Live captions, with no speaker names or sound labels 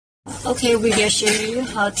Okay, we will show you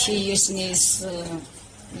how to use this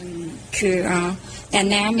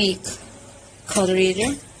dynamic code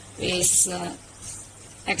reader with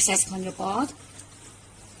access control board.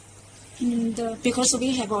 And because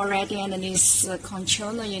we have already this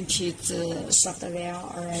controller into the software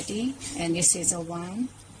already, and this is a one.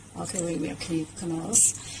 Okay, we will click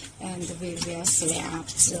close, and we will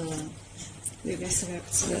select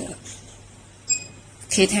the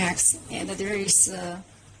key text, and there is a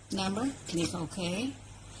number. Click OK.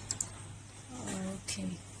 Okay,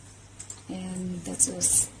 and that's the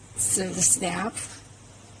third step.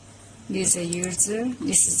 This is the user.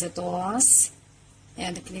 This is the doors.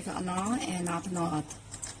 And click allow and upload.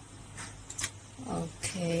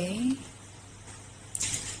 Okay,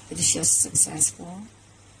 it shows successful.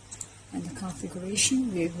 And the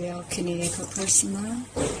configuration, we will click personal.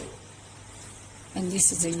 And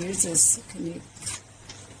this is the users. Click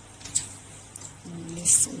on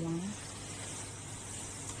this one.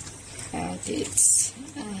 Edit.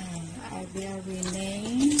 I will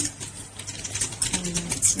rename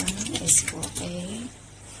as for A.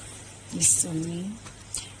 This one,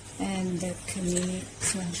 and click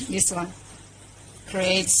this one.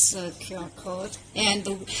 Creates a QR code, and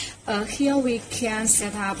here we can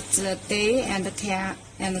set up the day and the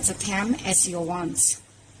time as you want.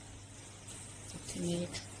 Click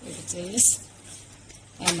with this,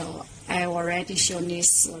 and I already shown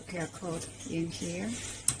this QR code in here.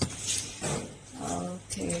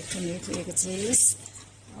 Okay, click this.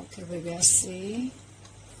 Okay, we will see.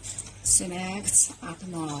 Select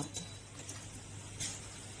upload.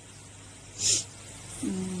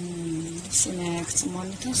 Select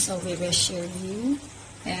monitor, so we will show you,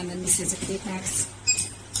 and this is the key text.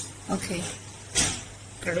 Okay,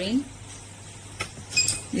 green.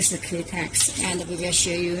 This is the key text, and we will show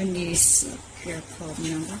you this QR code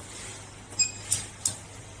number.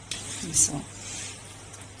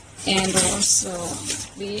 And also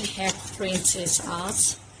we have printed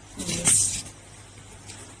out this.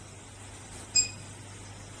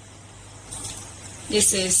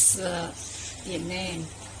 This is the name,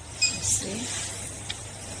 you see,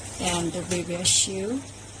 and we will show.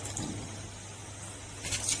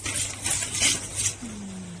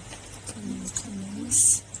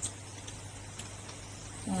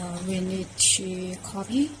 We need to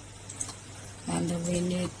copy, and we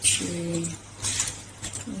need to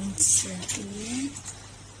insert here.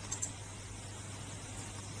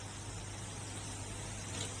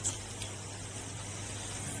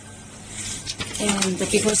 And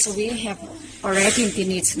because we have already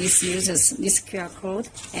deleted this users, this QR code,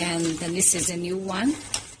 and this is a new one,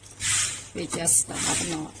 we just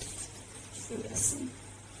upload.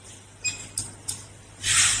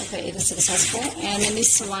 Okay, it is successful, and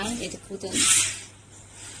this one it couldn't.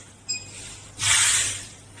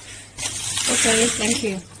 Okay, thank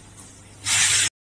you.